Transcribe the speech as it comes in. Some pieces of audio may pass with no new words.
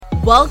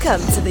Welcome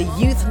to the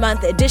Youth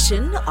Month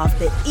edition of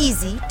the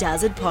Easy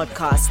Does It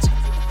podcast.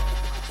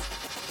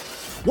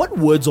 What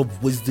words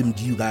of wisdom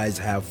do you guys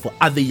have for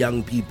other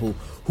young people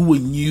who are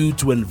new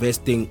to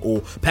investing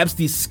or perhaps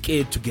they're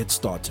scared to get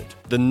started?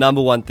 The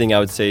number one thing I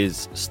would say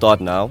is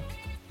start now.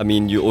 I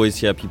mean, you always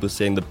hear people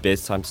saying the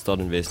best time to start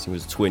investing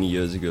was 20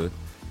 years ago,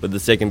 but the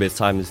second best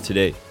time is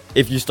today.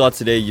 If you start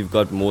today, you've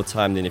got more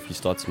time than if you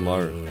start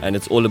tomorrow. And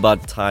it's all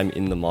about time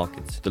in the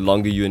market. The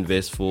longer you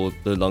invest for,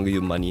 the longer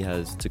your money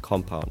has to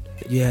compound.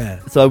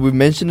 Yeah. So we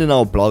mentioned in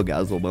our blog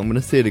as well, but I'm going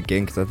to say it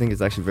again because I think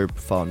it's actually very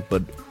profound.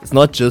 But it's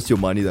not just your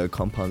money that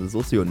compounds, it's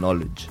also your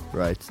knowledge,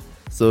 right?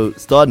 So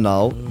start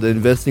now. The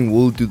investing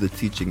will do the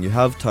teaching. You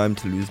have time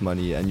to lose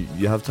money and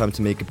you have time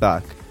to make it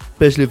back.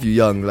 Especially if you're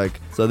young.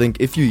 So I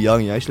think if you're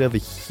young, you actually have a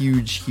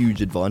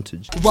huge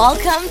advantage.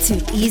 Welcome to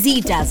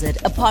Easy Does It,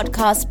 a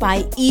podcast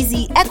by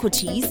Easy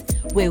Equities,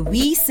 where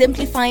we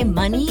simplify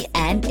money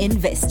and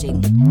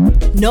investing.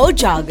 No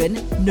jargon,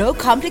 no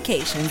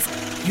complications.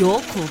 Your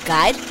cool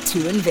guide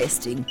to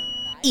investing.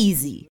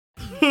 Easy.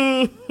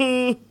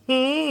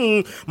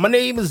 My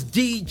name is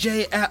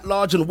DJ At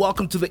Large and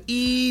welcome to the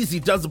Easy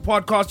Does It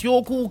podcast,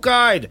 your cool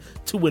guide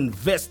to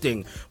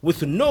investing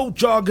with no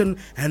jargon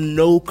and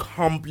no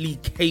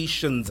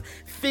complications.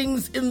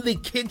 Things in the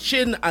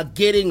kitchen are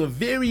getting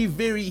very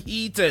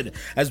heated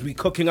as we're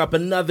cooking up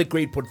another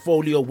great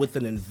portfolio with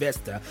an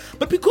investor.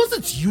 But because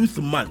it's Youth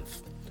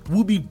Month,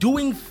 we'll be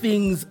doing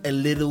things a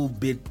little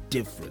bit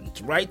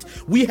different, right?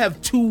 We have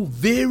two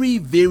very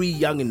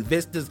young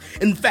investors.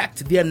 In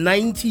fact, they are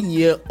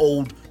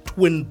 19-year-old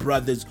twin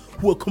brothers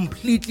who are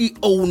completely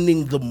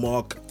owning the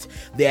market.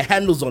 Their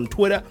handles on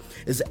Twitter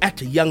is at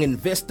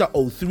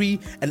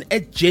YoungInvestor03 and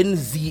at Gen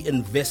Z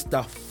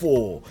Investor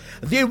 4.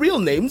 Their real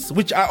names,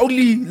 which I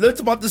only learnt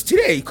about this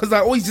today because I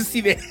always just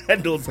see their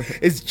handles,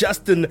 is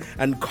Justin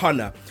and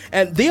Connor.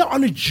 And they are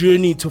on a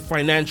journey to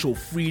financial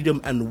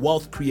freedom and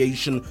wealth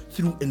creation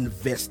through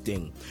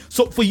investing.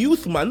 So for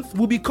Youth Month,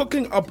 we'll be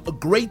cooking up a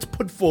great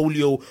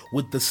portfolio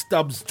with the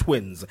Stubbs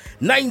twins,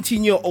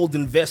 19-year-old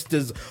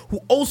investors who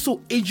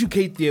also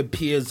educate their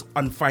peers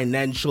on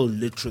financial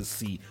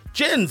literacy.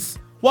 Gents,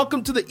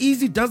 welcome to the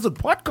Easy Does It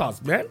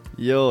podcast, man.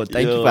 Yo,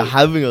 thank you for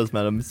having us,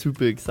 man. I'm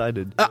super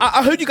excited.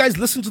 I heard you guys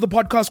listen to the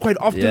podcast quite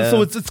often,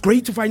 so it's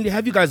great to finally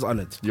have you guys on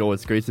it. Yo,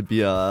 it's great to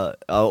be. I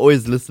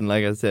always listen,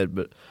 like I said,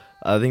 but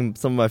I think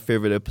some of my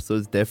favorite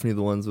episodes, definitely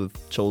the ones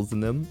with Choles in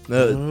them.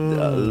 I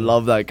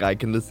love that guy. I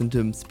can listen to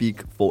him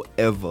speak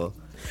forever.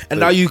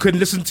 And now you can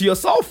listen to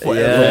yourself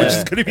forever, which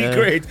is going to be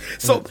great.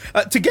 So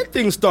to get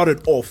things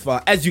started off,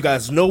 as you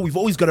guys know, we've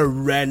always got a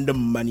random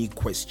money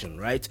question,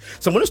 right?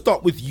 So I'm going to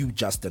start with you,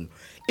 Justin.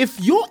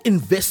 If your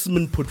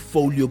investment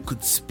portfolio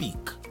could speak,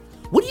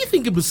 what do you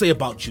think it would say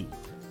about you?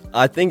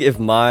 I think if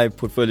my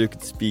portfolio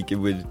could speak, it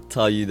would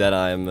tell you that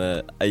I'm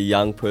a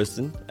young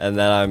person and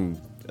that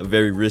I'm a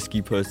very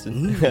risky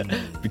person.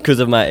 Because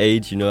of my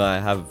age, I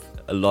have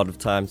a lot of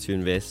time to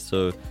invest,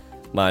 so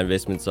my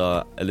investments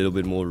are a little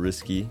bit more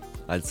risky,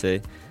 I'd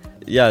say.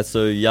 Yeah,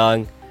 so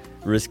young,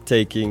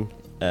 risk-taking,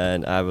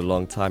 and I have a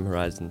long time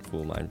horizon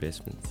for my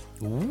investments.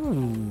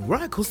 Ooh,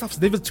 right, cool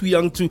stuff. Never too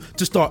young to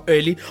start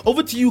early.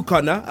 Over to you,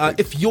 Connor.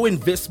 If your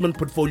investment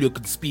portfolio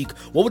could speak,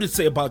 what would it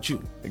say about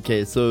you?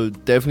 Okay, so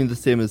definitely the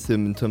same as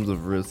him in terms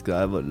of risk. I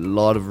have a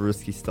lot of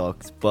risky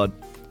stocks, but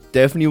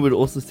definitely would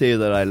also say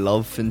that I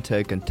love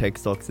fintech and tech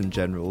stocks in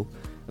general.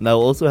 And I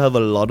also have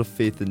a lot of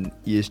faith in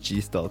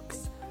ESG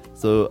stocks.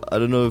 So I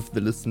don't know if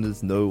the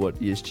listeners know what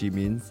ESG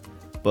means,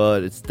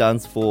 but it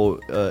stands for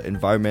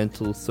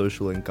environmental,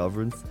 social, and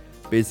governance.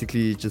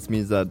 Basically, it just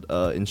means that,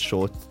 in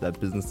short, that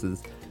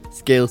businesses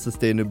scale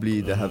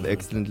sustainably, they have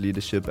excellent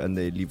leadership, and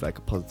they leave a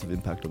positive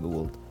impact on the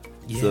world.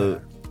 Yeah.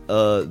 So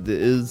there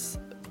is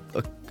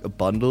a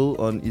bundle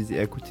on Easy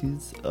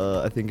Equities.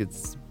 I think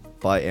it's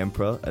by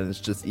Emperor, and it's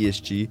just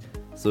ESG.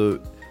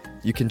 So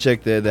you can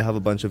check there. They have a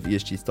bunch of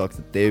ESG stocks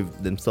that they've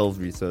themselves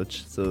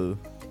researched. So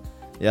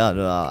yeah,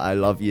 no, I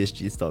love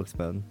ESG stocks,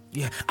 man.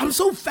 Yeah, I'm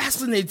so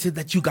fascinated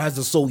that you guys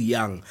are so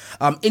young.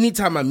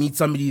 Anytime I meet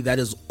somebody that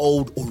is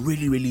old or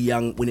really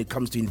young when it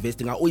comes to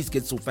investing, I always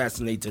get so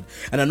fascinated.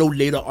 And I know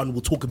later on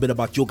we'll talk a bit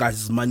about your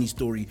guys' money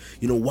story.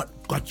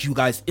 What got you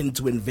guys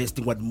into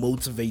investing, what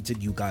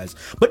motivated you guys.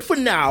 But for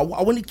now,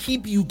 I want to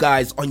keep you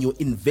guys on your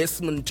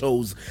investment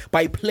toes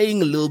by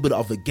playing a little bit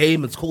of a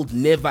game. It's called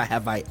Never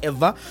Have I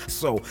Ever.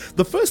 So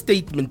the first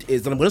statement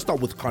is, and I'm going to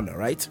start with Connor,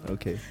 right?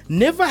 Okay.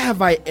 Never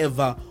have I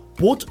ever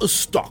bought a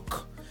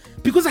stock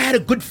because I had a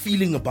good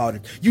feeling about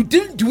it. You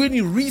didn't do any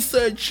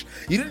research.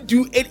 You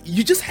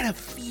just had a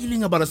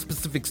feeling about a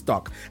specific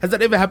stock. Has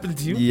that ever happened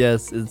to you?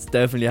 Yes, it's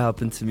definitely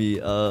happened to me.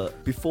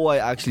 Before I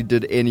actually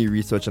did any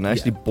research and I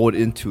actually bought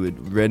into it,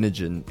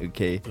 Renogen,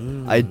 okay?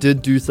 I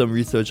did do some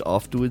research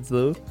afterwards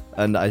though,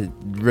 and I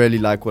really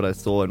like what I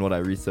saw and what I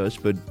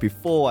researched. But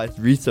before I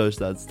researched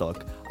that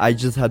stock, I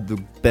just had the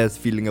best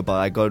feeling about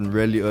it. I got in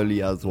really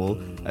early as well,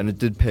 and it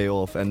did pay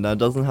off, and that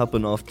doesn't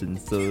happen often.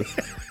 So,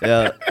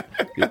 yeah.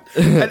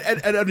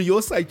 and on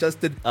your side,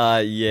 Justin?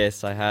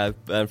 Yes, I have.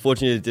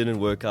 Unfortunately, it didn't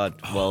work out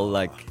well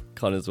like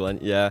Connor's one.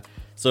 Yeah.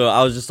 So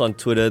I was just on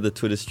Twitter, the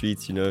Twitter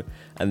streets,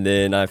 and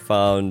then I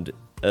found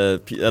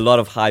a lot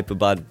of hype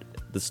about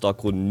the stock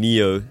called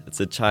NIO. It's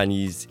a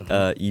Chinese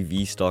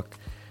EV stock,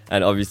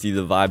 and obviously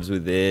the vibes were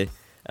there,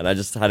 and I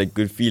just had a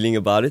good feeling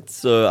about it.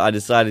 So I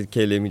decided,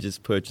 okay, let me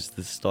just purchase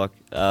this stock.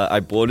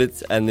 I bought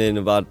it, and then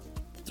about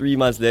 3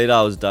 months later,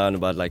 I was down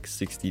about like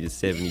 60 to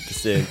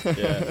 70%.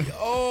 Yeah.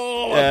 Oh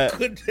Yeah. my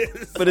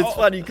goodness! But it's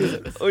funny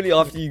because only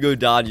after you go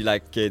down, you're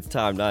like, okay, it's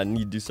time now. I need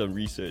to do some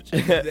research.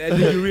 And then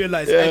you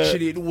realize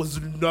actually it was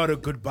not a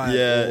good buy.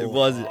 Yeah, at it all.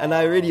 wasn't. And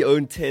I already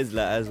own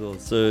Tesla as well,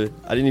 so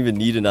I didn't even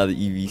need another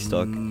EV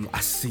stock. I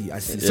see. Yeah.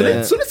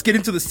 So let's get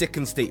into the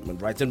second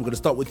statement, right? And we're going to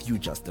start with you,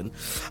 Justin.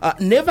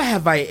 Never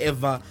have I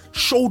ever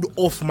showed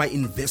off my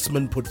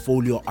investment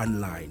portfolio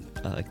online.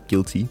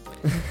 Guilty.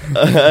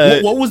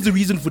 What was the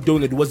reason for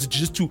doing it? Was it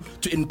just to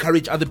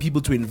encourage other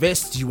people to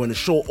invest? Do you want to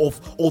show off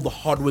all the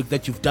hard work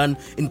that you've done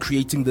in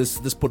creating this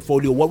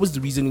portfolio? What was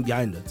the reasoning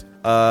behind it?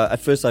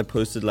 At first, I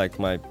posted like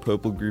my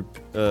Purple Group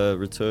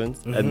returns,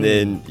 and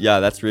then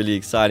that's really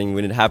exciting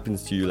when it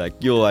happens to you. Like,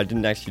 yo, I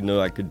didn't actually know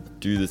I could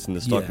do this in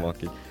the stock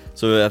market.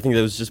 So I think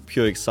that was just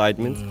pure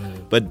excitement.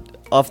 But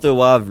after a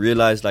while, I've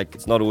realized like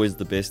it's not always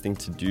the best thing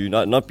to do.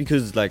 Not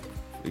because like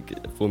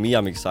for me,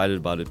 I'm excited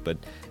about it, but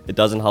it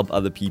doesn't help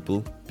other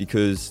people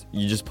because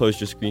you just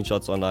post your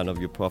screenshots online of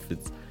your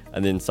profits,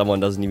 and then someone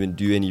doesn't even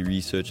do any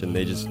research and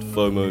they just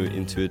FOMO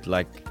into it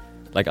like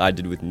I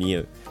did with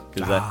NIO.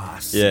 I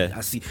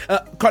see.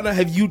 Connor,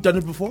 have you done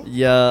it before?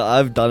 Yeah,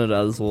 I've done it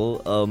as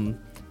well.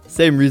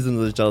 Same reason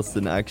as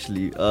Justin,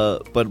 actually.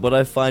 But what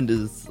I find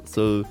is,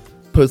 so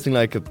posting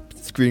like a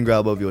screen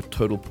grab of your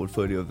total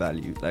portfolio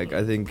value. Like,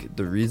 I think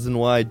the reason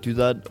why I do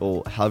that,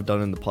 or have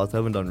done in the past, I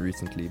haven't done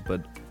recently,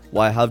 but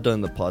what I have done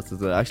in the past is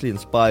that it actually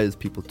inspires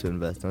people to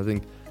invest. And I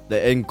think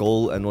the end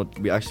goal and what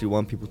we actually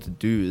want people to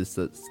do is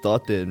to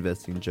start their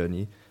investing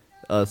journey,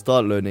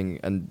 start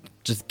learning, and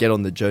just get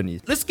on the journey.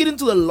 Let's get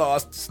into the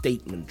last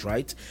statement,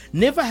 right?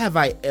 Never have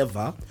I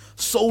ever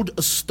sold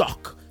a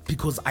stock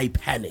because I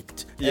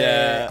panicked.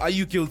 Yeah. Are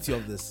you guilty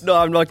of this? No,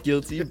 I'm not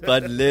guilty,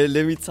 but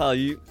let me tell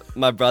you,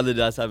 my brother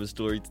does have a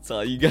story to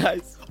tell you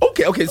guys.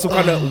 Okay. So,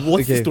 Connor,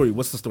 what's the Okay. story?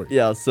 What's the story?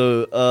 Yeah,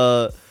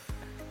 so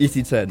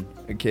EC10.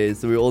 Okay,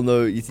 so we all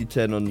know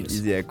EC10 on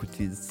Easy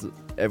Equities.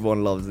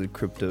 Everyone loves it,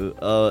 crypto.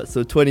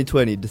 So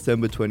 2020,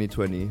 December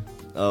 2020,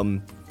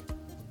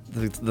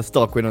 the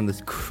stock went on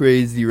this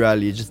crazy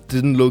rally. It just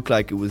didn't look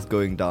like it was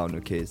going down.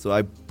 Okay, so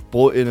I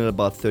bought in at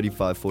about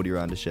 35-40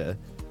 rand a share.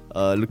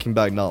 Looking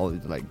back now,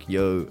 it's like,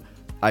 yo,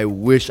 I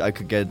wish I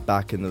could get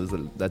back in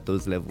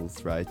those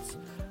levels, right?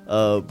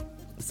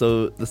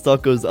 So the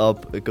stock goes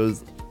up. It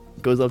goes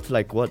up to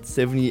like what,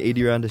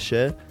 70-80 rand a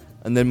share.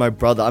 And then my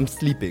brother, I'm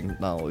sleeping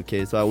now,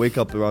 okay? So I wake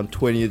up around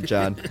 20th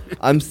Jan.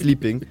 I'm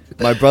sleeping.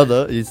 My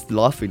brother is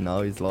laughing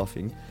now. He's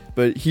laughing.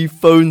 But he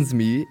phones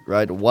me,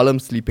 right, while I'm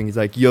sleeping. He's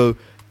like, yo,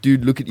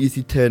 dude, look at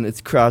EC10.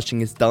 It's crashing.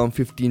 It's down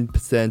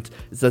 15%.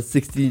 It's at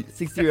 60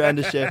 rand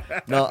a share.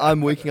 Now I'm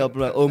waking up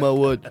like, oh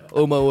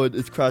my word,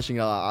 it's crashing.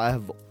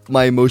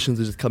 My emotions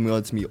are just coming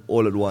on to me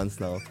all at once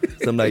now.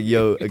 So I'm like,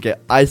 yo, okay,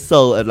 I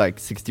sell at like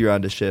 60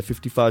 rand a share,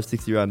 55,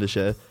 60 rand a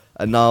share.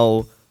 And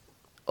now,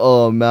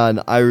 oh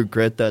man, I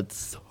regret that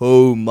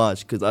so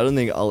much because I don't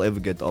think I'll ever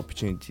get the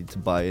opportunity to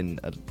buy in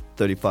at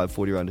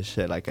 35-40 rand a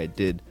share like I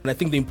did. And I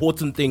think the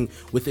important thing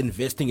with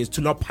investing is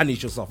to not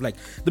punish yourself. Like,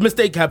 the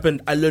mistake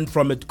happened, I learned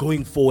from it.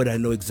 Going forward, I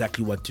know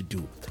exactly what to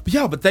do.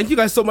 But thank you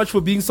guys so much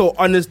for being so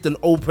honest and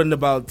open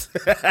about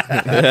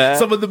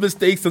some of the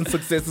mistakes and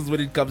successes when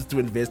it comes to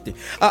investing.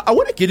 I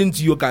want to get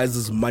into your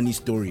guys' money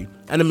story,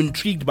 and I'm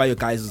intrigued by your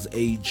guys'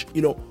 age.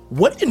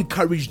 What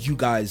encouraged you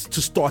guys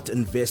to start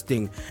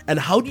investing, and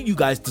how did you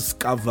guys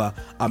discover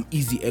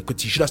Easy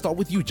Equity? Should I start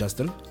with you,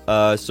 Justin?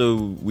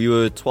 So we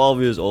were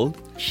 12 years old.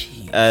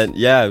 Jeez. And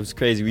yeah, it was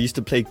crazy. We used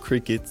to play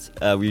cricket.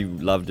 We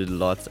loved it a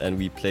lot, and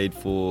we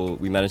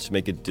managed to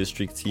make a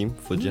district team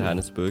for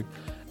Johannesburg.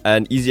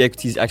 And Easy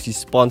Equities actually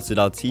sponsored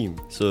our team.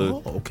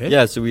 So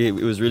yeah, so it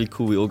was really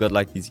cool. We all got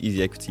like these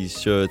Easy Equities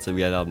shirts, and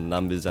we had our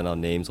numbers and our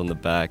names on the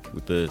back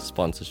with the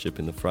sponsorship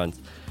in the front.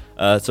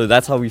 So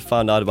that's how we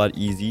found out about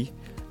Easy.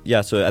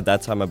 Yeah, so at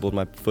that time I bought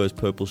my first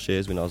Purple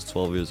shares when I was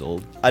 12 years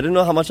old. I don't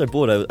know how much I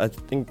bought. I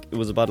think it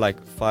was about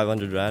like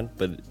 500 rand,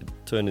 but it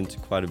turned into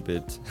quite a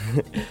bit.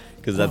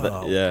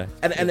 Yeah.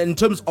 And in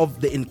terms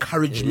of the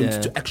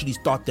encouragement to actually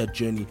start that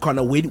journey,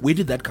 Connor, where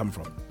did that come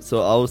from?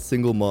 So our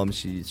single mom,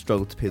 she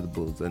struggled to pay the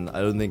bills, and I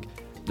don't think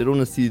they don't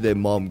want to see their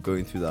mom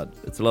going through that.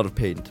 It's a lot of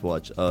pain to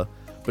watch.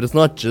 But it's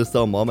not just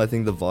our mom. I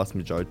think the vast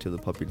majority of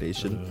the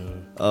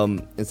population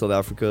in South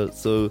Africa.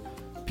 So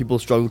people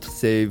struggle to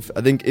save.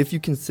 I think if you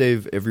can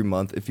save every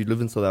month, if you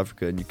live in South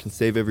Africa and you can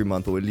save every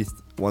month or at least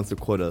once a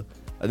quarter,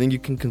 I think you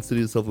can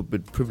consider yourself a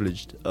bit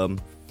privileged.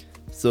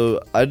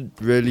 So I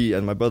really,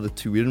 and my brother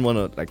too, we didn't want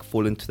to like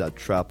fall into that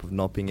trap of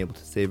not being able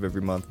to save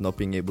every month, not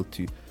being able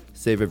to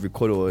save every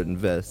quarter or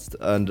invest.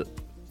 And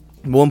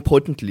more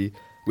importantly,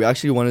 we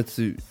actually wanted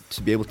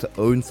to be able to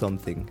own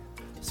something.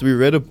 So we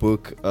read a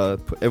book,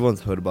 everyone's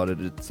heard about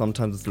it.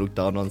 Sometimes it's looked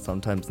down on,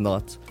 sometimes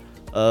not.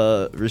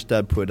 Rich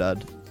Dad, Poor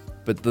Dad.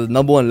 But the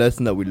number one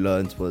lesson that we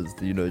learned was,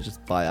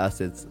 just buy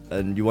assets,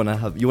 and you want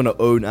to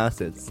own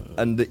assets.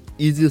 And the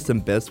easiest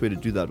and best way to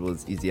do that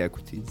was easy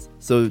equities.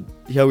 So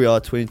here we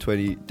are,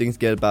 2020, things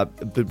get a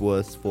bit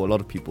worse for a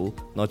lot of people,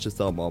 not just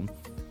our mom.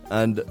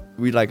 And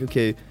we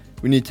okay,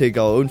 we need to take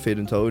our own fate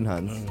into our own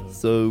hands.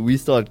 So we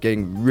start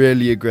getting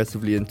really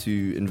aggressively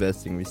into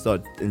investing. We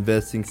start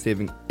investing,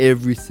 saving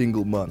every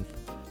single month.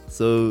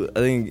 So I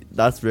think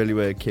that's really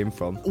where it came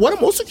from. What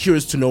I'm also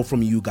curious to know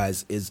from you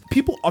guys is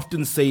people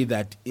often say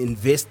that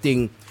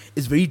investing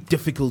is very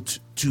difficult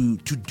to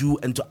do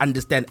and to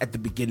understand at the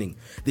beginning.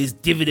 There's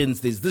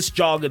dividends, there's this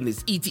jargon,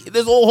 there's ET,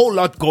 there's a whole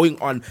lot going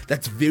on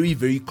that's very,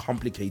 very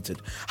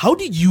complicated. How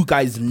did you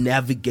guys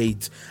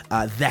navigate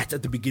that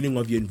at the beginning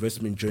of your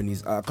investment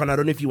journeys? Con, I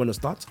don't know if you want to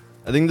start.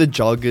 I think the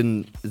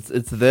jargon,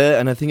 it's there,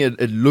 and I think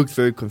it looks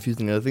very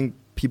confusing. I think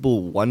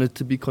people want it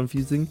to be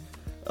confusing.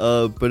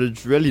 But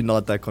it's really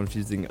not that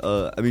confusing.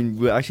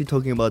 We're actually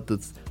talking about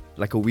this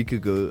like a week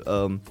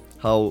ago,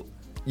 how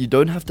you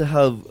don't have to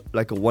have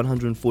like a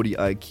 140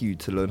 IQ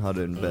to learn how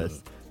to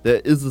invest.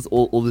 There is this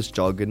all this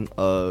jargon.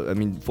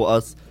 For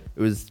us,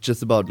 it was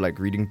just about like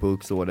reading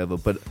books or whatever.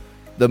 But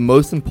the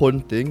most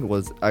important thing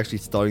was actually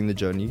starting the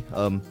journey.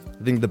 I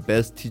think the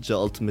best teacher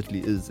ultimately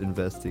is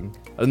investing.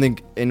 I don't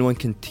think anyone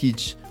can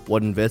teach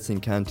what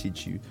investing can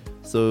teach you.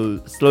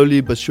 So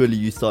slowly but surely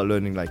you start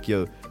learning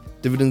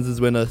dividends is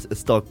when a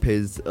stock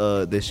pays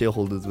their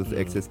shareholders with the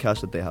excess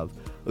cash that they have.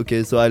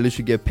 Okay, so I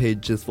literally get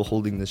paid just for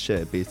holding the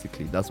share,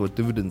 basically. That's what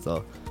dividends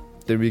are.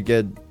 Then we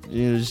get,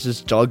 it's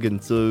just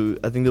jargon. So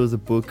I think there was a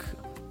book,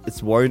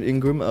 it's Warren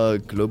Ingram,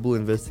 Global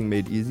Investing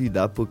Made Easy.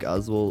 That book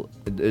as well,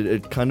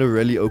 it kind of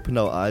really opened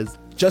our eyes.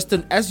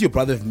 Justin, as your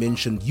brother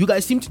mentioned, you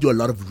guys seem to do a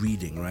lot of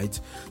reading, right?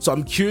 So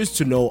I'm curious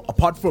to know,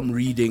 apart from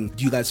reading,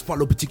 do you guys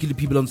follow particular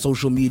people on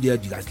social media?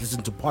 Do you guys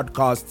listen to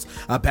podcasts?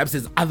 Perhaps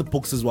there's other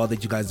books as well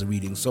that you guys are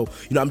reading. So,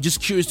 I'm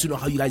just curious to know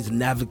how you guys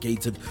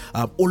navigated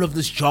all of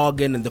this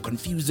jargon and the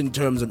confusing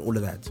terms and all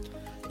of that.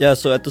 Yeah,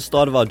 so at the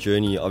start of our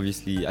journey,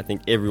 obviously, I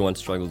think everyone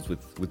struggles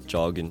with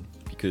jargon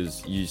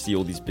because you see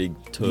all these big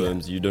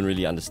terms, you don't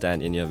really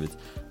understand any of it.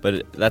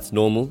 But that's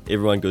normal.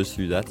 Everyone goes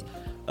through that.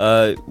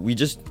 We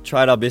just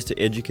tried our best to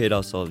educate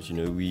ourselves,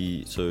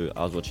 So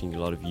I was watching a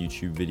lot of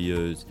YouTube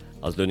videos.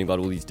 I was learning about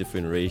all these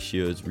different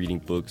ratios, reading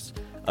books.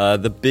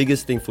 The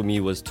biggest thing for me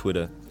was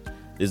Twitter.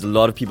 There's a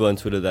lot of people on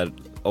Twitter that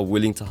are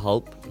willing to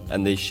help,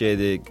 and they share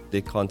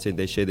their content,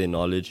 they share their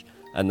knowledge,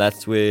 and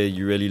that's where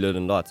you really learn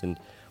a lot. And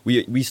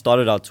we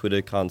started our Twitter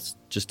accounts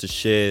just to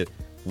share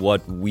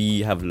what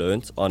we have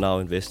learned on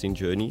our investing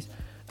journeys,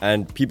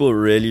 and people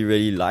really,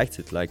 really liked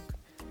it.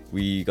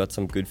 We got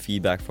some good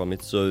feedback from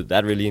it, so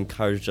that really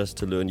encouraged us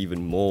to learn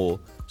even more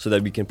so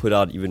that we can put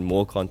out even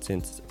more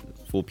content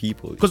for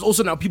people. Because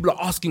also now people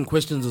are asking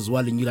questions as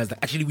well, and you guys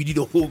actually we need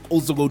to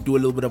also go do a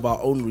little bit of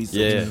our own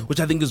research, which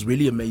I think is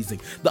really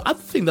amazing. The other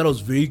thing that I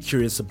was very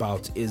curious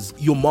about is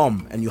your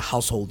mom and your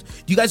household.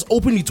 Do you guys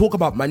openly talk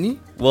about money?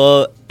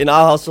 Well, in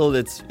our household,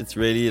 it's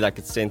really like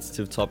a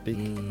sensitive topic.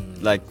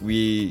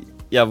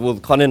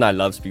 Con and I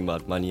love speaking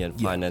about money and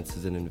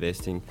finances and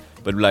investing,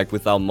 but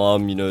with our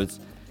mom,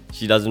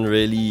 she's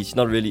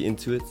not really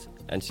into it,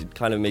 and she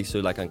kind of makes her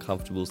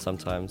uncomfortable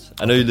sometimes.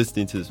 I know you're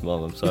listening to this,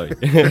 Mom, I'm sorry.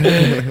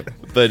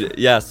 But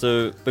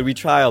we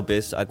try our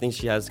best. I think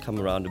she has come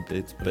around a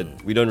bit,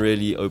 but we don't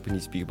really openly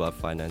speak about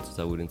finances,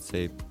 I wouldn't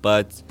say.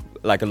 But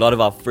a lot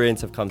of our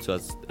friends have come to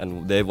us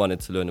and they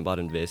wanted to learn about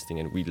investing,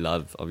 and we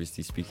love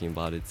obviously speaking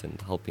about it and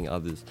helping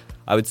others.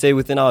 I would say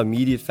within our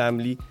immediate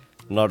family,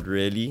 not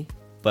really,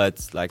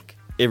 but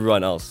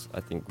everyone else, I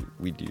think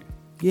we do.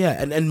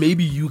 Yeah, and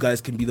maybe you guys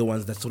can be the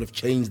ones that sort of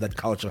change that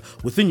culture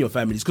within your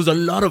families, because a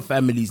lot of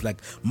families,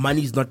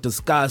 money is not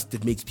discussed,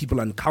 it makes people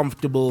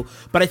uncomfortable,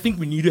 but I think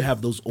we need to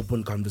have those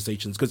open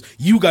conversations, because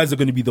you guys are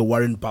going to be the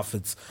Warren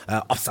Buffetts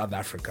of South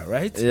Africa,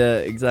 right? Yeah,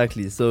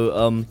 exactly.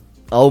 So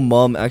our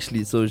mom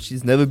actually, so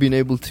she's never been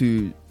able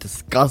to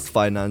discuss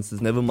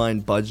finances, never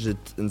mind budget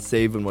and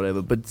save and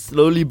whatever, but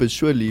slowly but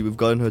surely we've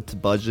gotten her to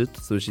budget.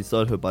 So she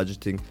started her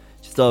budgeting,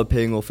 she started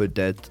paying off her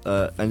debt,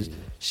 and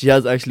she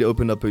has actually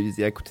opened up her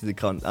Easy Equities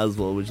account as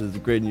well, which is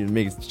great news. It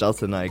makes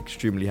Justin and I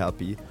extremely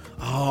happy.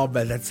 Oh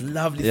man, that's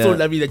lovely. Yeah. So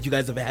lovely that you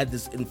guys have had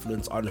this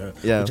influence on her,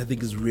 which I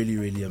think is really,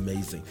 really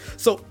amazing.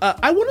 So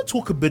I want to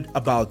talk a bit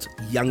about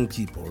young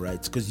people,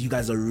 right? Because you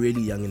guys are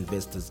really young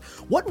investors.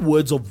 What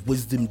words of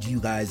wisdom do you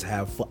guys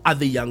have for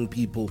other young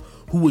people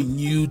who are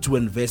new to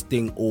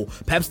investing, or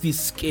perhaps they're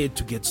scared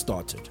to get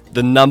started?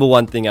 The number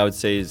one thing I would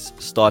say is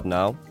start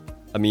now.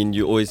 I mean,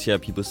 you always hear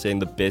people saying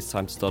the best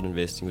time to start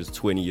investing was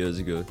 20 years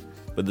ago,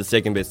 but the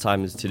second best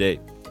time is today.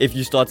 If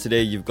you start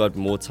today, you've got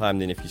more time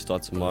than if you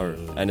start tomorrow.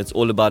 And it's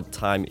all about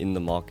time in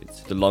the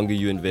market. The longer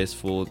you invest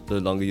for,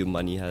 the longer your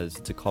money has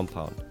to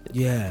compound.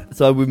 Yeah.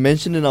 So we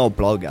mentioned in our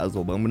blog as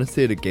well, but I'm going to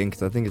say it again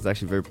because I think it's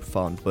actually very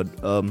profound. But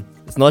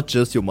it's not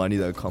just your money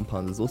that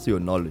compounds, it's also your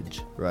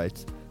knowledge,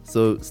 right?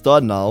 So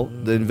start now.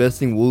 The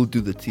investing will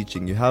do the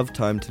teaching. You have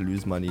time to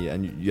lose money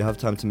and you have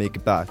time to make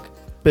it back,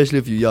 especially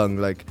if you're young.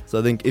 So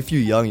I think if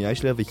you're young, you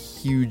actually have a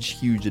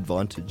huge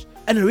advantage.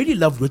 And I really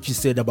loved what you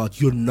said about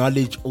your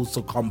knowledge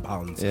also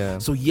compounds. Yeah.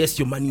 So yes,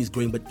 your money is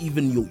growing, but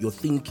even your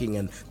thinking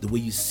and the way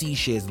you see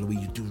shares and the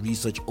way you do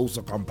research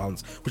also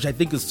compounds, which I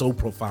think is so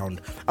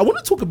profound. I want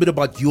to talk a bit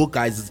about your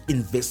guys'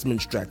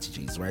 investment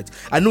strategies, right?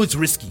 I know it's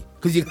risky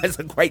because you guys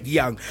are quite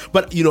young,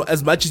 but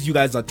as much as you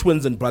guys are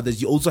twins and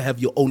brothers, you also have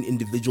your own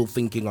individual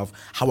thinking of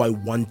how I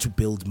want to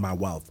build my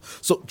wealth.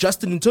 So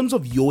Justin, in terms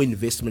of your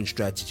investment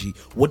strategy,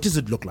 what does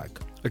it look like?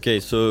 Okay,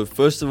 so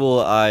first of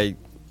all, I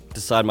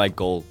decide my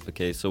goal.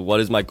 Okay, so what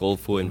is my goal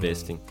for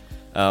investing?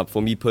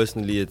 For me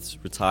personally, it's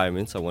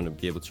retirement. I want to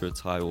be able to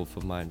retire off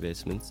of my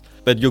investments.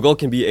 But your goal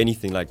can be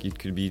anything. Like it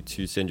could be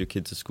to send your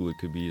kids to school. It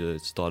could be to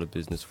start a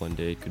business one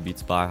day. It could be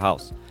to buy a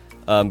house.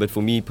 But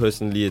for me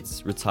personally,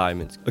 it's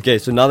retirement. Okay,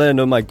 so now that I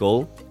know my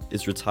goal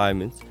is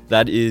retirement,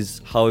 that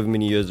is however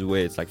many years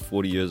away. It's like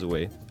 40 years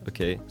away.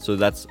 Okay, so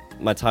that's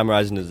my time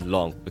horizon is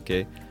long.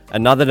 Okay,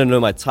 and now that I know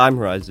my time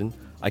horizon,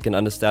 I can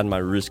understand my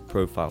risk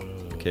profile.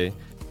 Okay.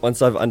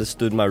 Once I've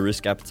understood my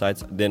risk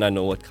appetites, then I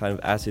know what kind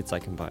of assets I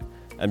can buy.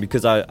 And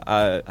because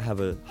I have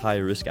a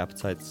higher risk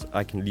appetite,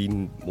 I can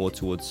lean more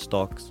towards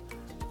stocks,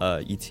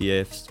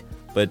 ETFs.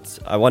 But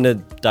I want to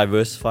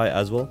diversify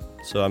as well.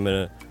 So I'm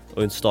going to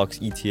own stocks,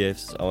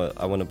 ETFs.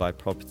 I want to buy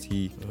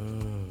property.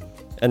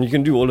 And you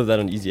can do all of that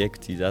on Easy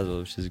Equities as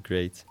well, which is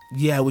great.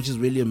 Yeah, which is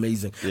really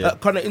amazing. Yeah.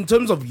 Connor, in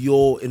terms of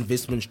your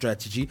investment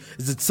strategy,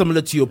 is it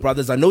similar to your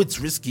brothers? I know it's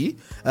risky,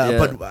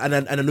 but I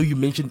know you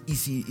mentioned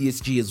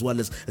ESG as well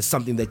as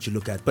something that you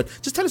look at. But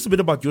just tell us a bit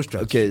about your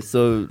strategy. Okay,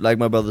 so like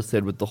my brother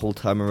said, with the whole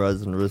time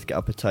horizon risk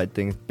appetite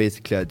thing, it's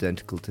basically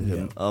identical to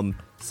him. Yeah.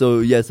 So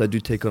yes, I do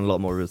take on a lot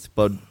more risk,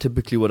 but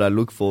typically what I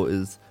look for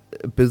is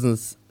a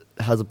business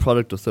has a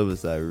product or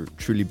service that I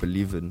truly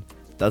believe in.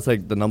 That's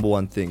like the number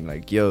one thing.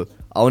 Like,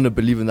 I want to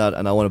believe in that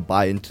and I want to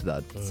buy into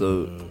that.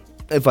 So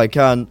if I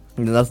can,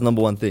 then that's the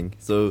number one thing.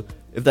 So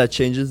if that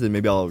changes, then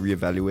maybe I'll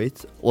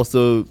reevaluate.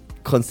 Also,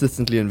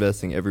 consistently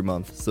investing every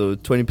month. So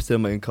 20%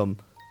 of my income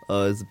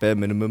is the bare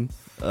minimum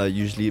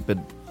usually. But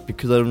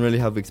because I don't really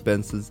have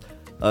expenses,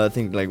 I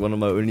think like one of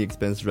my only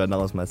expenses right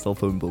now is my cell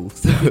phone bill.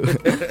 So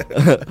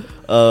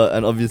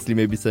and obviously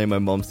maybe sending my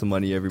mom some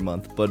money every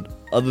month. But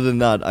other than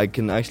that, I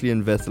can actually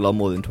invest a lot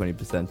more than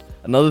 20%.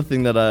 Another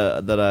thing that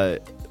I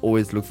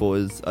always look for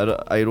is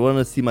I want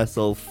to see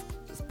myself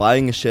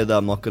buying a share that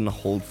I'm not going to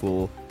hold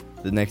for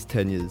the next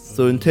 10 years.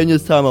 So in 10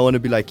 years time, I want to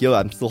be like,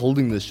 I'm still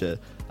holding this share.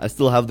 I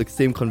still have the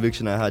same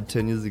conviction I had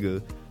 10 years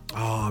ago.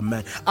 Oh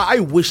man,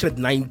 I wish at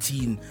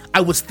 19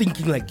 I was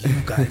thinking like you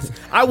guys.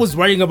 I was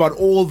worrying about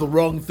all the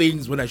wrong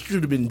things when I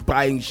should have been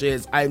buying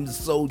shares. I'm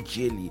so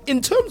jelly.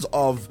 In terms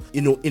of,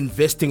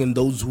 investing in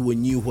those who are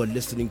new, who are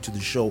listening to the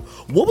show,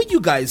 what would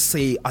you guys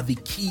say are the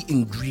key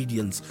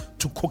ingredients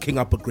to cooking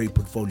up a great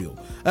portfolio?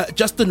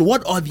 Justin,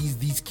 what are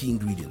these key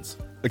ingredients?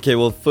 Okay,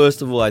 well,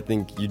 first of all, I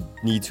think you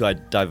need to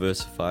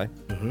diversify.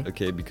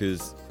 Okay,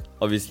 because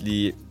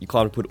obviously you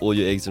can't put all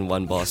your eggs in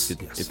one basket.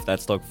 Yes. If that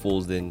stock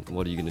falls, then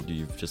what are you going to do?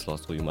 You've just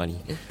lost all your money.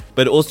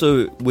 But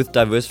also with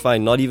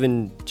diversifying, not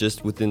even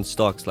just within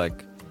stocks,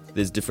 like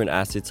there's different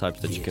asset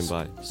types that you can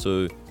buy.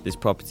 So there's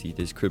property,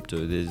 there's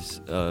crypto,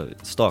 there's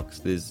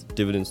stocks, there's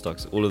dividend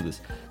stocks, all of this.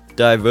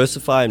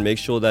 Diversify and make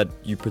sure that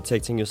you're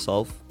protecting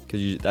yourself,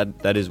 because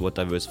that is what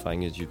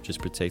diversifying is. You're just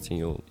protecting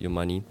your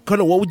money.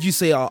 Connor, what would you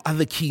say are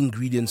other key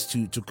ingredients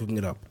to cooking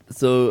it up?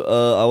 So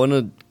I want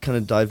to kind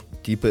of dive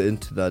deeper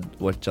into that,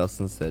 what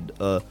Justin said.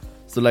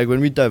 So like when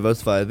we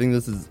diversify, I think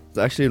this is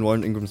actually in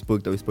Warren Ingram's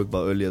book that we spoke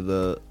about earlier,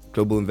 the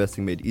Global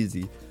Investing Made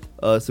Easy.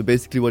 So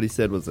basically what he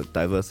said was that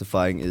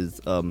diversifying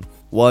is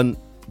 1,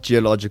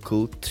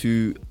 geological,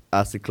 2,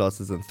 asset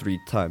classes, and 3,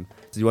 time.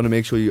 So you want to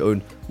make sure you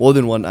own more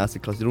than one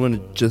asset class. You don't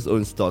want to just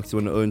own stocks. You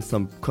want to own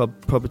some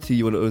property.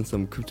 You want to own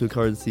some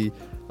cryptocurrency,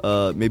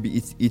 maybe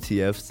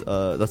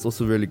ETFs. That's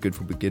also really good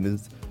for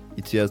beginners,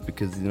 ETFs,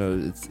 because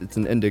it's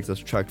an index that's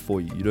tracked for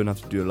you. You don't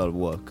have to do a lot of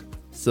work.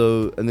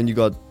 So, and then you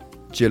got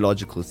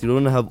geological. So you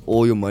don't want to have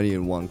all your money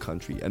in one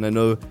country. And I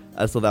know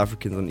as South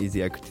Africans on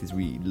Easy Equities,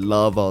 we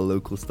love our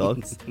local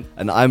stocks.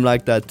 And I'm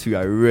like that too.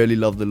 I really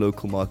love the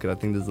local market. I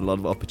think there's a lot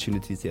of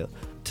opportunities here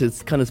to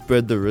kind of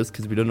spread the risk,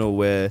 because we don't know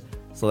where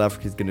South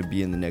Africa is going to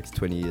be in the next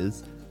 20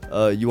 years.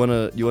 You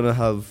wanna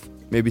have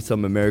maybe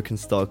some American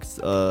stocks.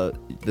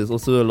 There's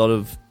also a lot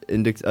of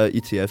index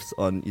ETFs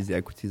on Easy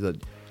Equities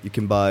that you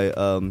can buy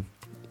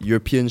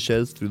European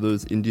shares through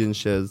those, Indian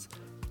shares,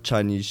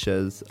 Chinese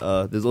shares.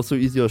 There's also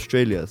Easy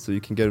Australia, so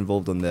you can get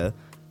involved on there.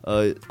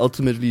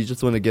 Ultimately, you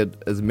just want to get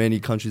as many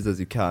countries as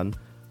you can.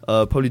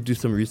 Probably do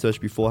some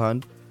research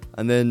beforehand.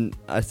 And then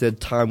I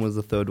said time was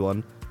the third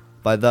one.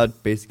 By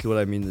that, basically what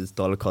I mean is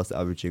dollar cost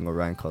averaging or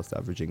rand cost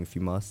averaging, if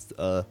you must.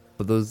 For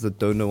those that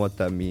don't know what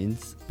that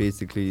means,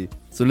 basically,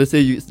 so let's say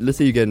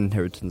you get an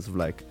inheritance of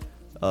like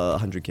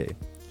 100k.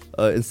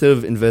 Instead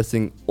of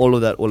investing all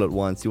of that all at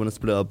once, you want to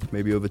split it up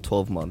maybe over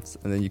 12 months,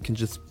 and then you can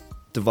just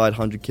divide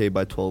 100k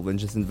by 12 and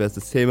just invest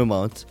the same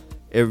amount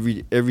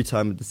every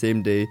time at the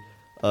same day,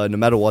 no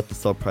matter what the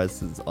stock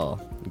prices are.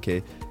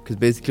 Okay, because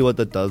basically what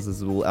that does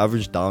is it will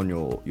average down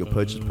your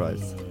purchase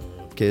price.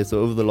 Okay, so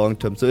over the long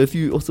term. So if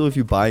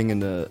you're buying in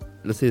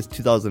let's say it's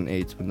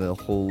 2008 when the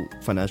whole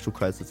financial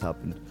crisis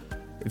happened.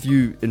 If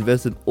you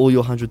invested all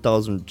your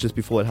 100,000 just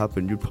before it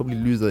happened, you'd probably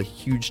lose a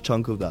huge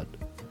chunk of that.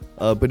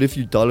 But if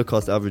you dollar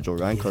cost average or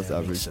rand cost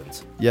average,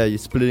 you're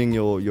splitting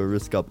your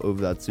risk up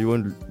over that, so you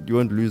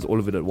won't lose all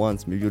of it at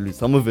once. Maybe you'll lose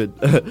some of it,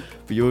 but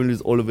you won't lose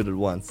all of it at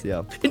once.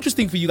 Yeah.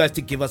 Interesting for you guys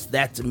to give us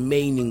that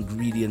main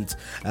ingredient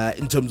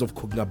in terms of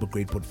cooking up a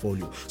great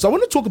portfolio. So I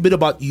want to talk a bit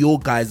about your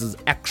guys'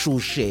 actual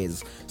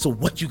shares. So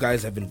what you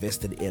guys have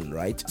invested in,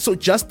 right? So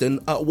Justin,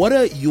 what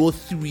are your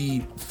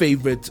 3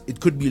 favorite?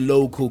 It could be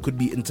local, could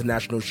be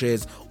international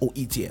shares or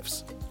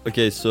ETFs.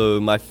 Okay, so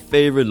my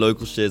favorite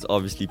local share is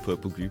obviously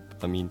Purple Group.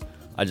 I mean,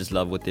 I just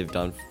love what they've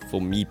done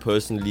for me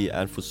personally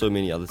and for so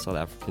many other South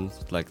Africans.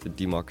 Like the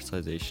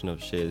democratization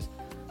of shares,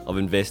 of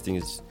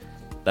investing,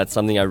 that's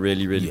something I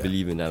really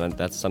believe in, and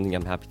that's something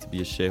I'm happy to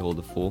be a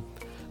shareholder for.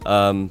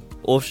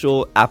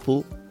 Offshore,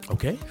 Apple.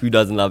 Okay. Who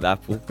doesn't love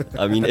Apple?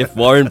 I mean, if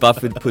Warren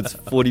Buffett puts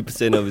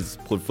 40% of his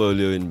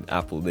portfolio in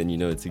Apple, then you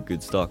know it's a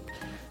good stock.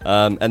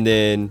 And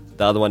then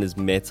the other one is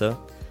Meta.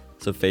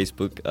 So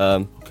Facebook.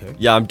 Okay.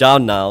 Yeah, I'm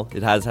down now.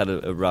 It has had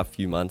a rough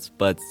few months,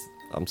 but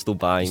I'm still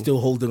buying.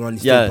 Still holding on.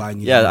 Still buying.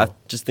 Yeah, I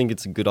just think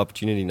it's a good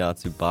opportunity now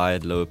to buy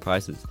at lower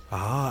prices.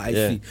 I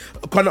see.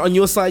 Connor, on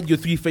your side, your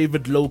 3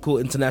 favorite local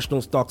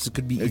international stocks, it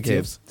could be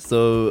ETFs.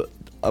 So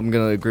I'm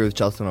going to agree with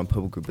Justin on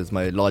Purple Group. It's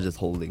my largest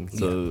holding.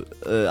 So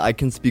I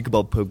can speak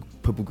about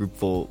Purple Group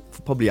for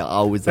probably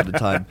hours at a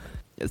time.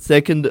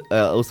 Second, I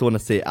also want to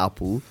say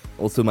Apple.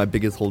 Also my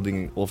biggest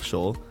holding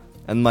offshore.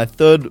 And my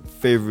third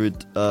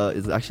favorite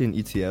is actually an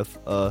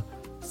ETF.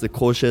 It's the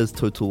CoreShares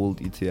Total World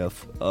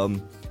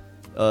ETF.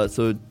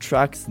 So it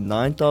tracks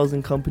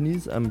 9,000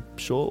 companies, I'm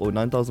sure, or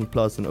 9,000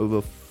 plus in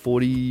over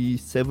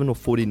 47 or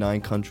 49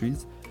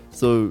 countries.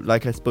 So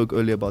like I spoke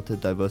earlier about the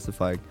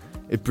diversifying,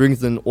 it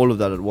brings in all of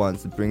that at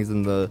once. It brings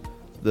in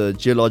the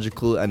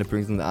geological and it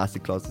brings in the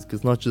asset classes,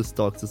 because not just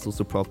stocks, it's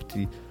also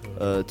property,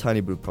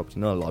 tiny bit of property,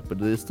 not a lot, but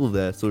they're still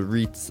there. So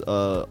REITs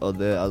are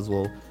there as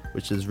well,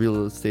 which is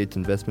real estate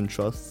investment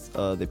trusts.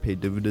 They pay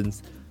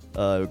dividends,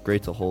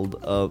 great to hold.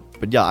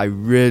 But yeah, I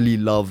really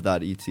love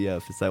that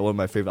ETF. It's like one of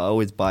my favorite. I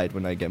always buy it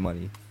when I get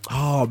money.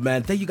 Oh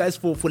man, thank you guys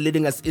for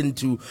letting us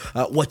into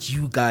what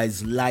you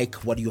guys like,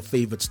 what your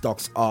favorite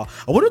stocks are.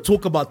 I want to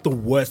talk about the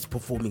worst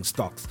performing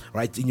stocks,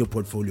 right, in your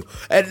portfolio.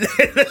 And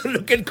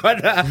look at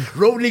Connor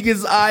rolling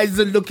his eyes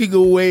and looking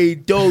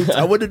away.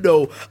 I want to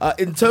know,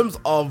 in terms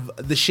of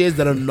the shares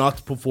that are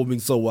not performing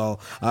so well,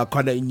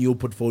 Connor, in your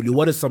portfolio,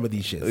 what are some of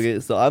these shares? Okay,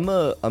 so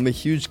I'm a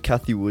huge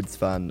Cathie Woods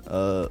fan.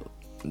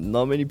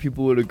 Not many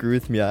people would agree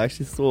with me. I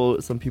actually saw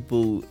some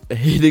people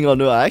hating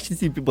on her. I actually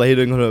see people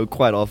hating on her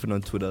quite often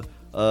on Twitter.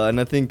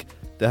 And I think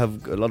they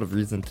have a lot of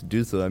reason to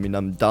do so. I mean,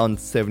 I'm down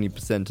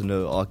 70% in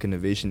the ARK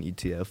Innovation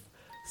ETF.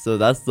 So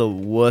that's the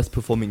worst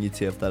performing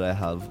ETF that I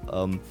have.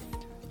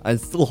 I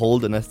still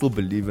hold and I still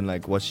believe in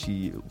like what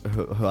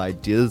her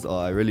ideas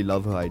are. I really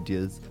love her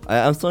ideas.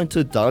 I'm starting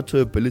to doubt her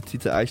ability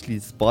to actually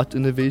spot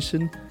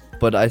innovation,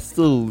 but I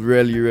still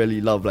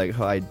really love like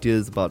her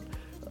ideas about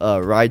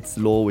Wright's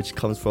law, which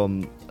comes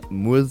from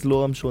Moore's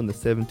law, I'm sure in the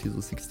 70s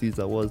or 60s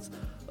that was.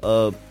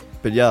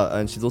 But yeah,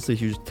 and she's also a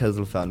huge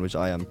Tesla fan, which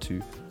I am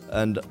too.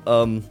 And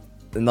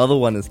another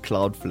one is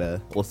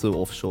Cloudflare, also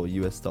offshore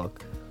US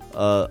stock.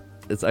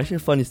 It's actually a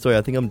funny story.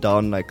 I think I'm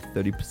down like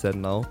 30%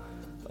 now,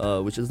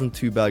 which isn't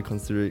too bad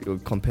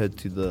compared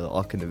to the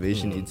ARK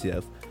Innovation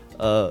ETF.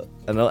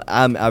 And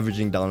I'm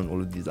averaging down on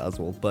all of these as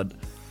well. But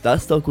that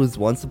stock was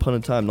once upon a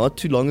time, not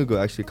too long ago,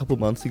 actually a couple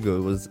months ago,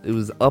 it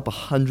was up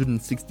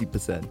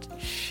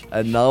 160%,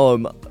 and now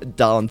I'm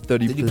down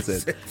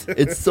 30%.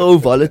 It's so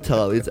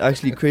volatile. It's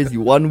actually crazy.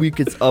 1 week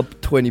it's up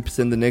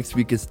 20%, the next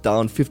week it's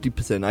down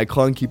 50%. I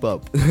can't keep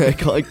up. I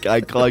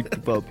can't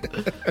keep up.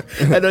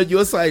 And on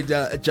your side,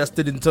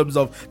 Justin, in terms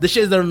of the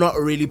shares that are not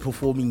really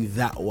performing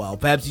that well,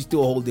 perhaps you're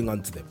still holding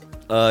on to them.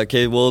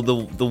 Okay, well,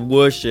 the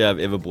worst share I've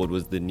ever bought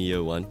was the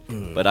NEO one.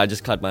 But I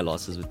just cut my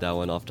losses with that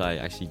one after I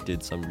actually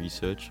did some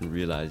research and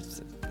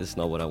realized this is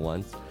not what I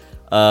want.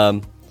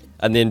 And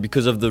then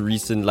because of the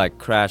recent like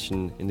crash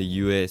in the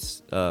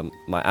US,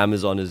 my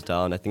Amazon is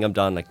down. I think I'm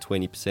down like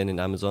 20% in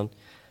Amazon,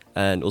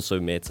 and also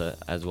Meta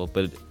as well,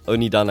 but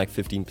only down like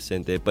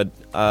 15% there. But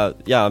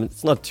yeah,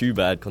 it's not too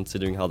bad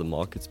considering how the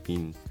market's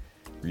been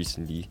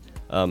recently.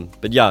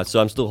 But yeah,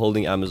 so I'm still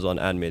holding Amazon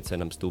and Meta,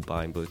 and I'm still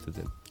buying both of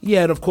them.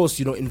 Yeah, and of course,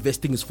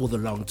 investing is for the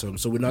long term.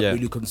 So we're not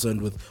really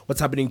concerned with what's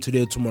happening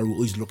today or tomorrow. We're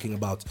always looking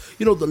about,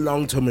 the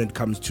long term when it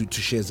comes to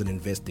shares and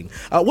investing.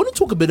 I want to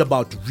talk a bit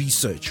about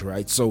research,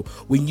 right? So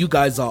when you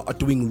guys are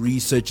doing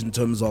research in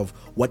terms of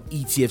what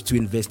ETFs to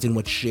invest in,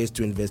 what shares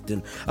to invest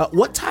in,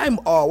 what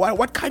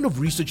kind of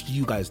research do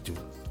you guys do?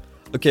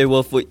 Okay,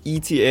 well, for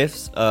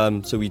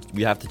ETFs, so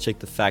we have to check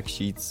the fact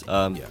sheets,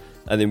 and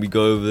then we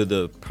go over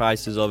the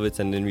prices of it,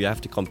 and then we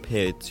have to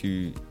compare it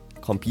to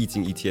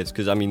competing ETFs,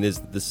 because I mean there's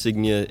the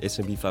Signia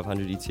S&P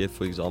 500 ETF,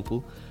 for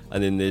example,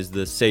 and then there's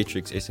the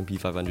Satrix S&P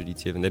 500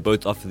 ETF, and they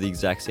both offer the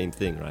exact same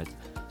thing, right?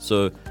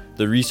 So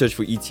the research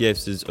for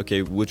ETFs is,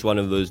 okay, which one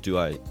of those do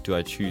I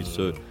choose?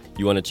 So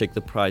You want to check the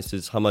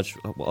prices, how much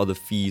are the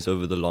fees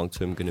over the long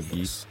term going to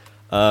be.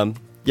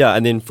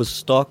 And then for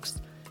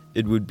stocks,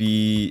 it would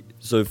be,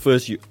 so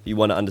first you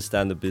want to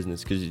understand the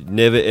business, because you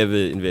never ever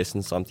invest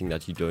in something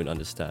that you don't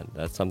understand.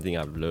 That's something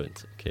I've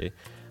learned, okay?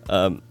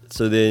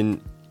 So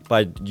then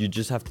you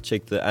just have to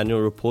check the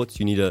annual reports.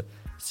 You need to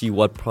see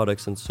what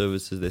products and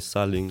services they're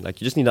selling. Like,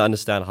 you just need to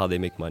understand how they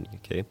make money,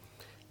 okay?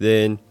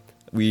 Then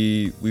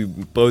we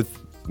both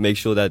make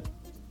sure that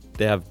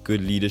they have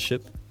good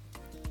leadership,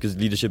 because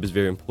leadership is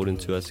very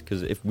important to us,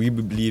 because if we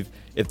believe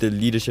if the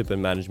leadership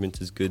and management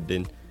is good,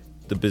 then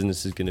the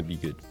business is going to be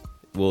good.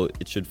 Well,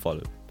 it should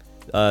follow.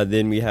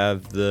 Then we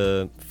have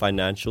the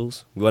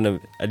financials. We want to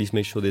at least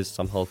make sure there's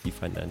some healthy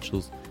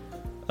financials.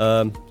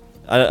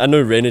 I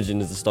know Renogen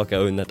is a stock I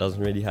own that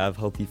doesn't really have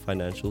healthy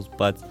financials,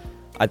 but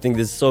I think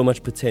there's so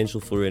much potential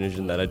for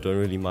Renogen that I don't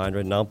really mind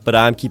right now. But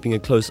I'm keeping a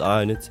close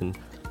eye on it, and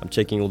I'm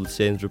checking all the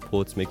sales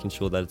reports, making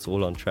sure that it's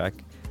all on track.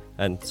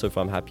 And so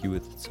far I'm happy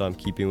with it, so I'm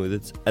keeping with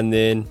it. And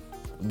then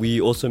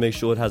we also make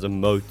sure it has a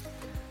moat.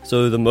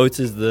 So the moat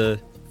is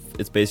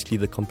it's basically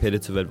the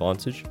competitive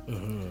advantage.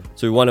 Mm-hmm.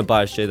 So we want to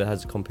buy a share that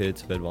has a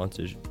competitive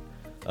advantage.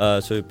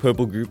 So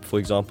Purple Group, for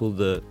example,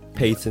 the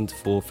patent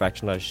for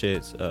fractionalized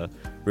shares,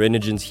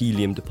 Renogen's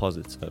helium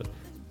deposits,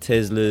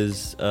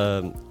 Tesla's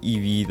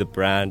EV, the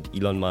brand,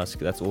 Elon Musk,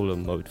 that's all a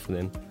moat for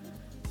them.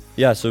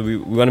 Yeah, so we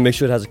want to make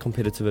sure it has a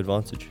competitive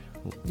advantage.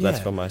 That's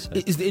from my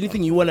side. Is there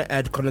anything you want to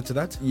add, Connor, to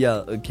that?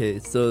 Yeah, okay.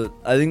 So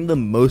I think the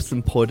most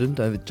important,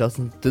 and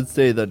Justin did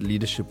say that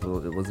leadership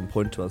was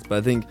important to us, but I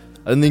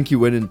don't think he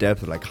went in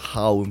depth like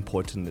how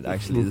important it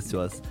actually is to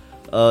us.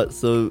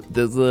 So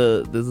there's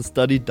a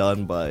study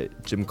done by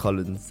Jim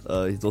Collins.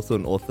 He's also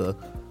an author.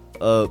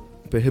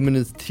 But him and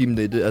his team,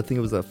 they did, I think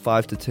it was a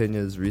 5 to 10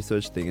 years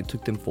research thing. It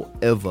took them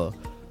forever.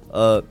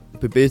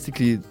 But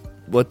basically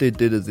what they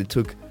did is they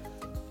took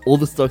all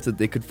the stocks that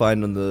they could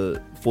find on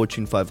the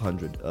Fortune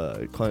 500.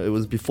 It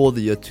was before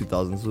the year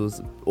 2000, so it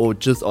was, or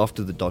just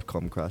after the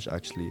dot-com crash,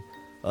 actually,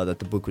 that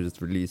the book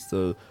was released.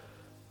 So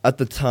at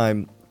the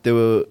time, there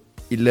were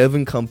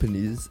 11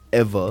 companies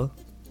ever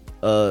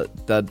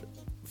that,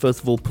 first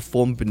of all,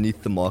 performed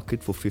beneath the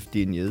market for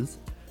 15 years,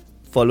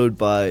 followed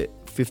by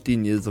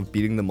 15 years of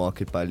beating the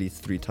market by at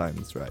least 3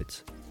 times,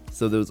 right?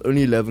 So there was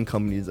only 11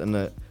 companies, and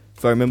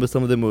if I remember,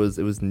 some of them it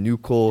was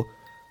Nucor,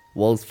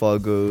 Wells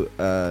Fargo,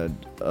 and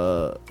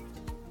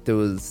there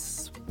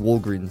was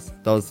Walgreens.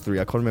 That was 3.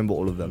 I can't remember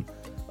all of them.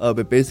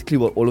 But basically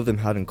what all of them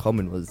had in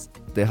common was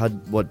they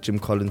had what Jim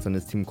Collins and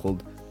his team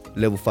called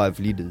level 5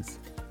 leaders.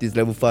 These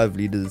level 5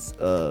 leaders,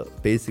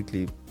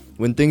 basically,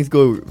 when things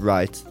go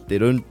right, they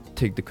don't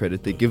take the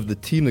credit. They give the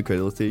team the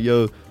credit. They'll say,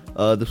 yo,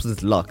 this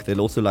was luck.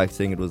 They'll also like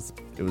saying it was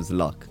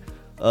luck.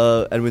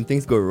 And when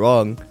things go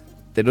wrong,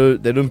 they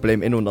don't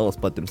blame anyone else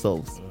but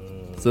themselves.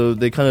 So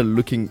they're kind of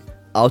looking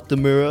out the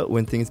mirror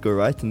when things go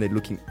right, and they're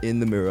looking in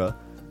the mirror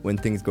when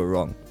things go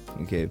wrong.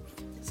 Okay,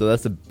 so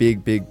that's a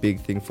big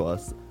thing for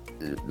us.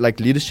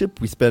 Like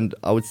leadership, we spend,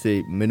 I would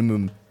say,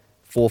 minimum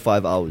 4 or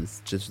 5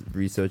 hours just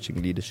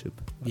researching leadership.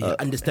 Yeah,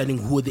 understanding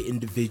who are the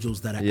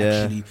individuals that are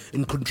actually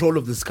in control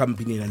of this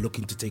company and are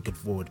looking to take it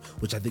forward,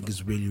 which I think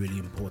is really, really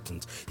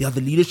important. Yeah,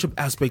 the leadership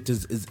aspect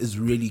is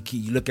really key.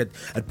 You look at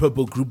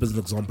Purple Group as an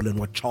example and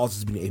what Charles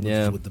has been able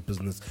to do with the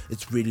business.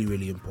 It's really,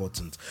 really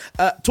important.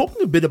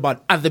 Talking a bit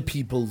about other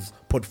people's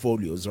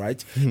portfolios,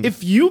 right?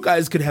 If you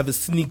guys could have a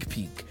sneak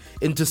peek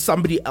into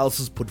somebody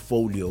else's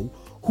portfolio,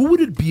 who would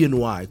it be and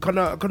why?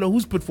 Connor,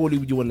 whose portfolio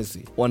would you want to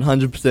see?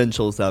 100%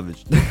 Charles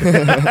Savage.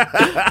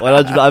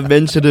 I've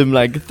mentioned him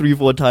like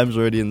 3-4 times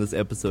already in this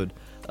episode.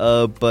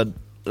 But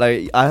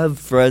like I have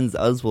friends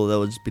as well that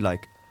would just be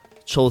like,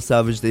 Charles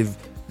Savage, they've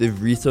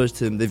researched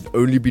him. They've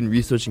only been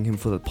researching him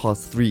for the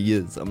past 3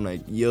 years. I'm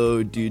like,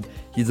 yo, dude,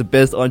 he's the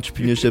best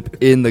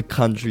entrepreneurship in the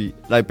country.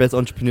 Like, best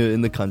entrepreneur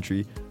in the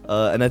country.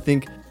 And I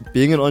think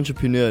being an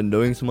entrepreneur and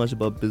knowing so much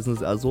about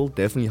business as well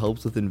definitely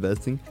helps with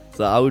investing.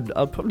 So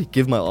I'd probably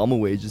give my arm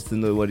away just to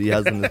know what he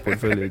has in his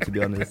portfolio, to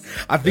be honest.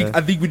 I think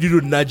we need to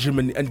nudge him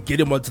and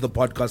get him onto the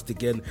podcast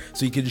again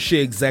so he can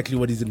share exactly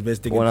what he's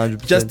investing 100%. in.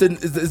 Justin,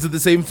 is it the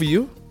same for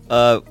you?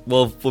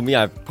 Well, for me,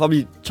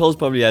 Charles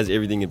probably has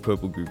everything in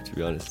Purple Group, to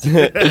be honest.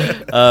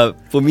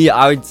 For me,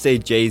 I would say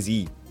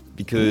Jay-Z,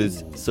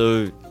 because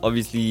so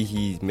obviously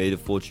he's made a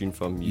fortune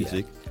from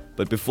music. Yeah.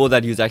 But before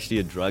that, he was actually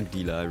a drug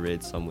dealer, I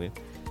read somewhere.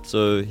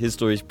 So his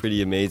story is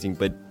pretty amazing.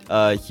 But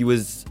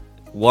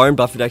Warren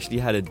Buffett actually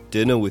had a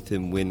dinner with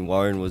him when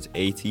Warren was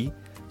 80.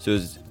 So it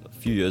was a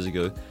few years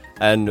ago.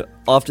 And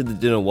after the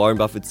dinner, Warren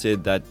Buffett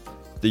said that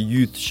the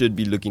youth should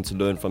be looking to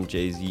learn from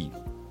Jay-Z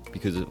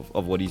because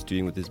of what he's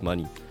doing with his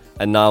money.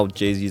 And now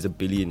Jay-Z is a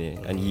billionaire,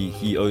 and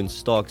he owns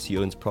stocks, he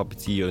owns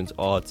property, he owns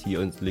art, he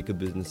owns liquor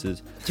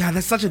businesses. Yeah,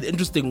 that's such an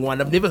interesting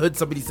one. I've never heard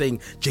somebody saying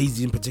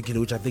Jay-Z in particular,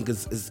 which I think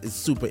is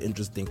super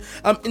interesting.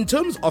 In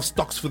terms of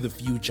stocks for the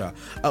future,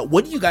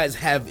 what do you guys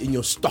have in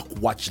your stock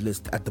watch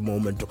list at the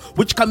moment?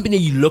 Which company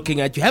are you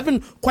looking at? You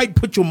haven't quite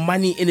put your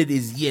money in it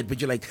as yet,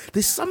 but you're like,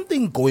 there's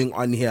something going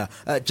on here.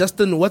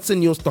 Justin, what's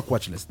in your stock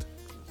watch list?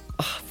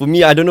 for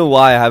me, I don't know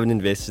why I haven't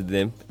invested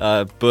in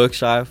them.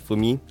 Berkshire, for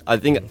me, I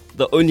think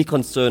the only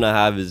concern I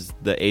have is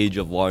the age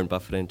of Warren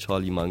Buffett and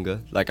Charlie Munger.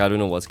 Like, I don't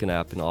know what's going to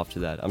happen after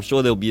that. I'm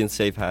sure they'll be in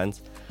safe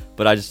hands,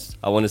 but I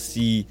want to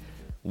see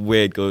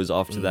where it goes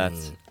after that.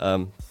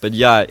 But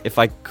yeah, if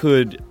I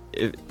could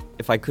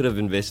have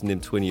invested in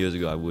them 20 years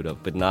ago, I would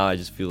have. But now I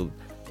just feel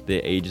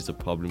their age is a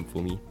problem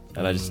for me.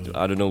 And I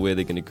don't know where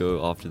they're going to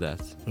go after that.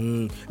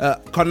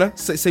 Connor,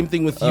 same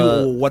thing with you,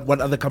 or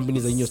what other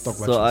companies are in your stock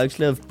watch? So I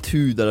actually have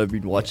two that I've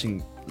been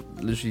watching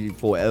literally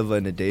forever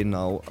and a day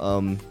now.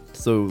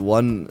 So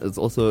one is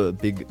also a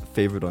big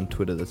favorite on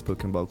Twitter that's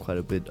spoken about quite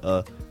a bit.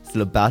 It's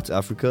Labatt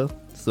Africa.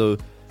 So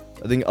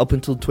I think up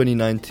until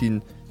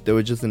 2019, they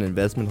were just an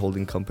investment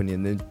holding company,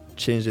 and then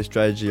changed their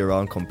strategy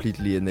around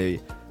completely. And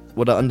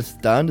what I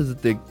understand is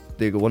that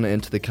they want to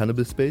enter the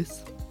cannabis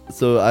space.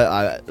 So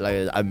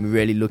I'm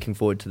really looking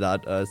forward to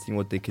that, seeing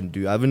what they can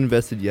do. I haven't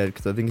invested yet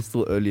because I think it's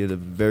still early and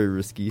very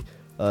risky.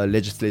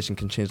 Legislation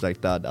can change like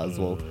that as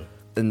well.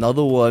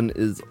 Another one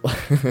is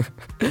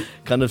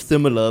kind of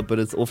similar, but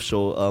it's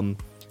offshore.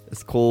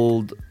 It's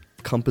called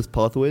Compass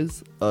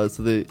Pathways. So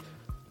they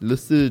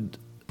listed,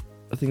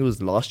 I think it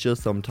was last year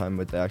sometime,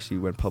 but they actually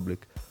went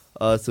public.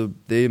 So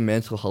they're a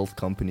mental health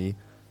company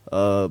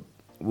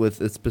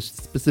with a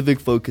specific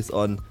focus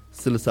on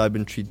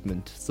psilocybin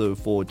treatment, so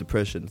for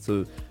depression.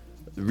 So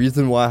the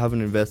reason why I haven't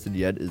invested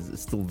yet is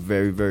it's still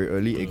very, very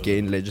early.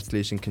 Again,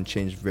 legislation can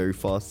change very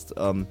fast.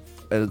 And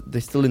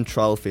they're still in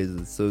trial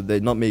phases, so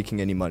they're not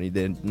making any money.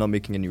 They're not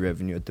making any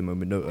revenue at the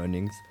moment, no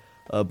earnings.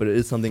 But it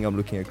is something I'm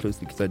looking at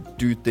closely because I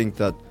do think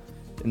that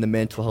in the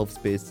mental health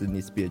space, there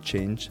needs to be a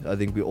change. I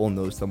think we all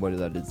know somebody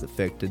that is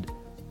affected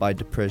by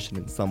depression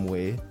in some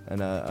way.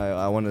 And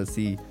I want to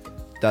see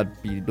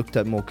that be looked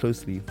at more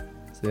closely.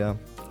 So, yeah.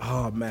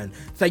 Oh man,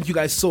 thank you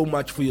guys so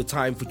much for your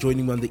time, for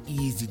joining me on the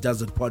Easy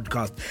Does It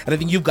podcast. And I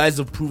think you guys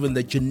have proven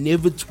that you're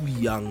never too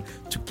young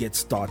to get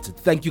started.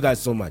 Thank you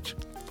guys so much.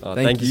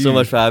 Thank you so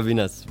much for having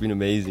us. It's been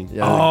amazing.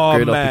 Yeah,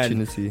 great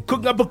opportunity.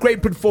 Cooking up a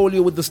great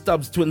portfolio with the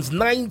Stubbs twins,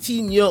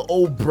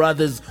 19-year-old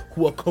brothers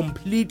who are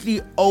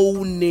completely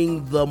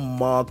owning the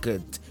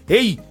market.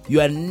 Hey,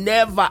 you are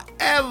never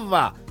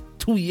ever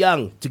too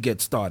young to get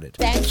started.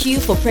 Thank you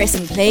for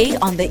pressing play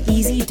on the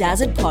Easy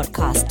Does It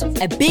podcast.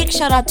 A big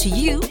shout out to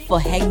you for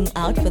hanging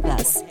out with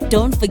us.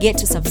 Don't forget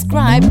to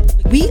subscribe.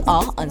 We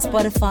are on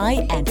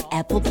Spotify and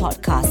Apple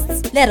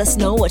Podcasts. Let us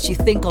know what you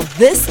think of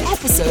this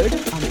episode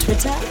on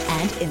Twitter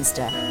and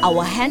Insta.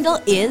 Our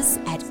handle is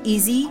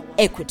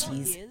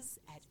 @EasyEquities.